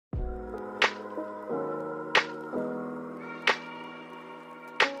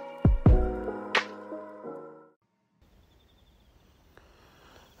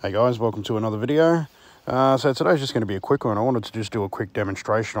Hey guys, welcome to another video. So today's just going to be a quick one. I wanted to just do a quick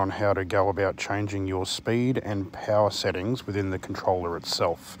demonstration on how to go about changing your speed and power settings within the controller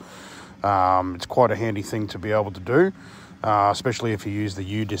itself. It's quite a handy thing to be able to do, especially if you use the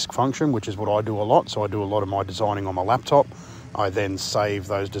U-Disk function, which is what I do a lot. So I do a lot of my designing on my laptop. I then save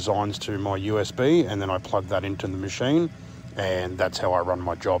those designs to my USB and then I plug that into the machine, and that's how I run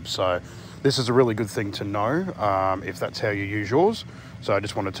my job. So this is a really good thing to know if that's how you use yours. So I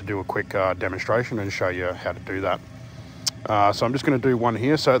just wanted to do a quick demonstration and show you how to do that. So I'm just going to do one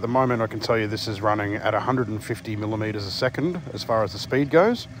here. So at the moment I can tell you this is running at 150 millimeters a second as far as the speed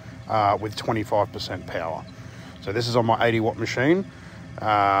goes, with 25% power. So this is on my 80 watt machine,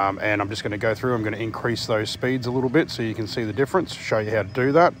 and I'm just going to go through. I'm going to increase those speeds a little bit so you can see the difference, show you how to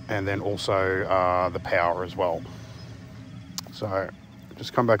do that, and then also the power as well. So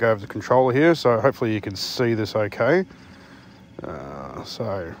just come back over the controller here, so hopefully you can see this okay.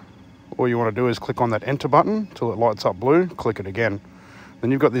 So all you want to do is click on that enter button till it lights up blue, click it again. Then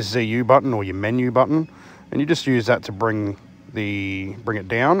you've got this ZU button or your menu button, and you just use that to bring it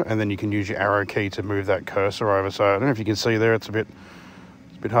down, and then you can use your arrow key to move that cursor over. So I don't know if you can see there, it's a bit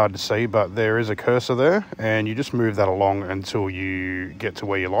hard to see, but there is a cursor there, and you just move that along until you get to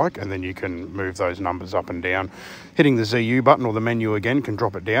where you like, and then you can move those numbers up and down. Hitting the ZU button or the menu again can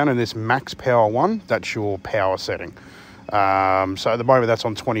drop it down, and this max power one, that's your power setting. So at the moment that's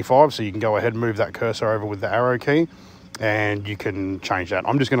on 25, so you can go ahead and move that cursor over with the arrow key and you can change that.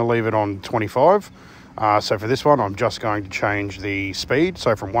 I'm just going to leave it on 25. So for this one I'm just going to change the speed,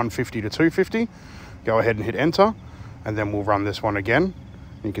 so from 150 to 250. Go ahead and hit enter, and then we'll run this one again.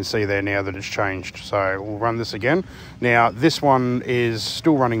 You can see there now that it's changed, so we'll run this again. Now this one is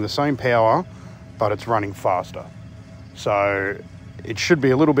still running the same power, but it's running faster. So it should be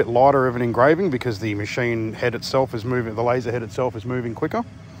a little bit lighter of an engraving because the machine head itself is moving, the laser head itself is moving quicker.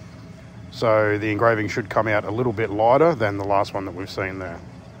 So the engraving should come out a little bit lighter than the last one that we've seen there.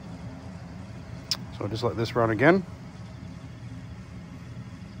 So I'll just let this run again.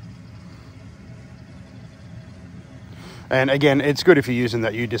 And again, it's good if you're using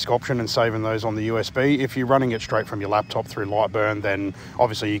that U-Disk option and saving those on the USB. If you're running it straight from your laptop through Lightburn, then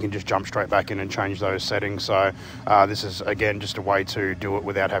obviously you can just jump straight back in and change those settings. So this is, again, just a way to do it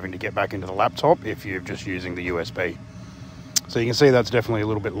without having to get back into the laptop if you're just using the USB. So you can see that's definitely a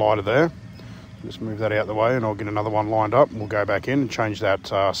little bit lighter there. Just move that out of the way and I'll get another one lined up. We'll go back in and change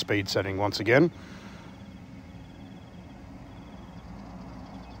that speed setting once again.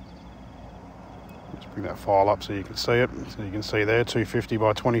 Bring that file up so you can see it. So you can see there 250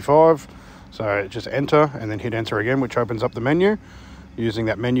 by 25. So just enter and then hit enter again, which opens up the menu. Using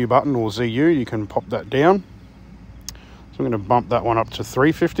that menu button or ZU, you can pop that down. So I'm going to bump that one up to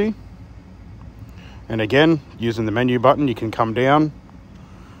 350. And again, using the menu button, you can come down,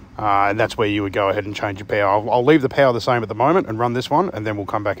 and that's where you would go ahead and change your power. I'll leave the power the same at the moment and run this one, and then we'll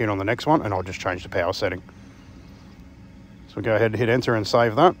come back in on the next one and I'll just change the power setting. So we'll go ahead and hit enter and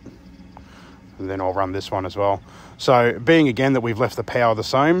save that. And then I'll run this one as well. So being again that we've left the power the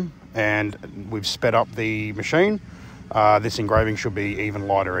same and we've sped up the machine, this engraving should be even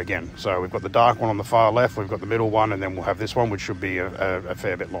lighter again. So we've got the dark one on the far left, we've got the middle one, and then we'll have this one, which should be a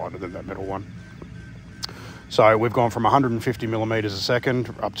fair bit lighter than that middle one. So we've gone from 150 millimeters a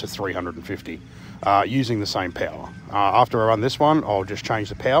second up to 350 using the same power. After I run this one, I'll just change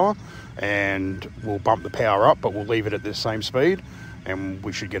the power and we'll bump the power up, but we'll leave it at this same speed, and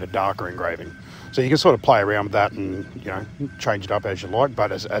we should get a darker engraving. So you can sort of play around with that and, you know, change it up as you like.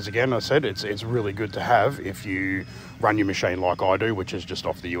 But as again I said, it's really good to have if you run your machine like I do, which is just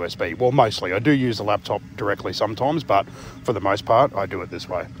off the USB. Well, mostly I do use the laptop directly sometimes, but for the most part I do it this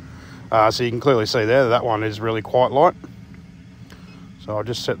way. So you can clearly see there that one is really quite light. So I'll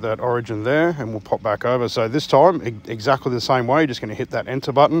just set that origin there and we'll pop back over. So this time exactly the same way, just going to hit that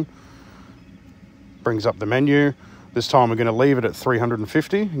enter button, brings up the menu. This time we're going to leave it at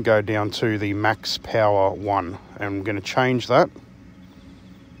 350 and go down to the max power one, and I'm going to change that,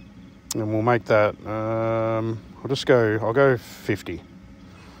 and we'll make that I'll go 50,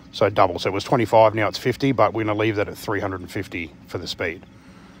 so double. So it was 25, now it's 50, but we're going to leave that at 350 for the speed.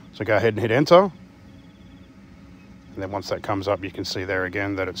 So go ahead and hit enter, and then once that comes up you can see there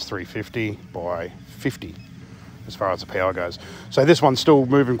again that it's 350 by 50 as far as the power goes. So this one's still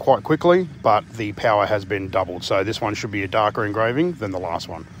moving quite quickly, but the power has been doubled. So this one should be a darker engraving than the last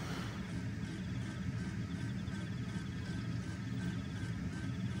one.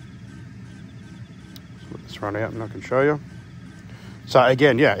 So let this run out and I can show you. So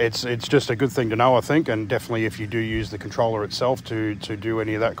again, yeah, it's just a good thing to know, I think, and definitely if you do use the controller itself to do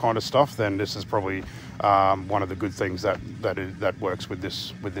any of that kind of stuff, then this is probably one of the good things that works with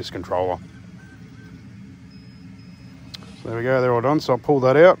this controller. So there we go, they're all done. So I'll pull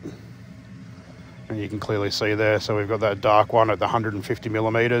that out, and you can clearly see there. So we've got that dark one at the 150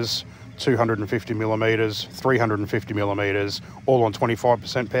 millimeters, 250 millimeters, 350 millimeters, all on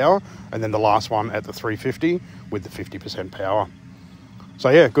 25% power, and then the last one at the 350 with the 50% power. So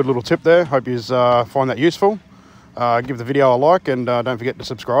yeah, good little tip there. Hope you find that useful. Give the video a like, and don't forget to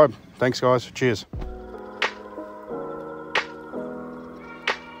subscribe. Thanks guys, cheers.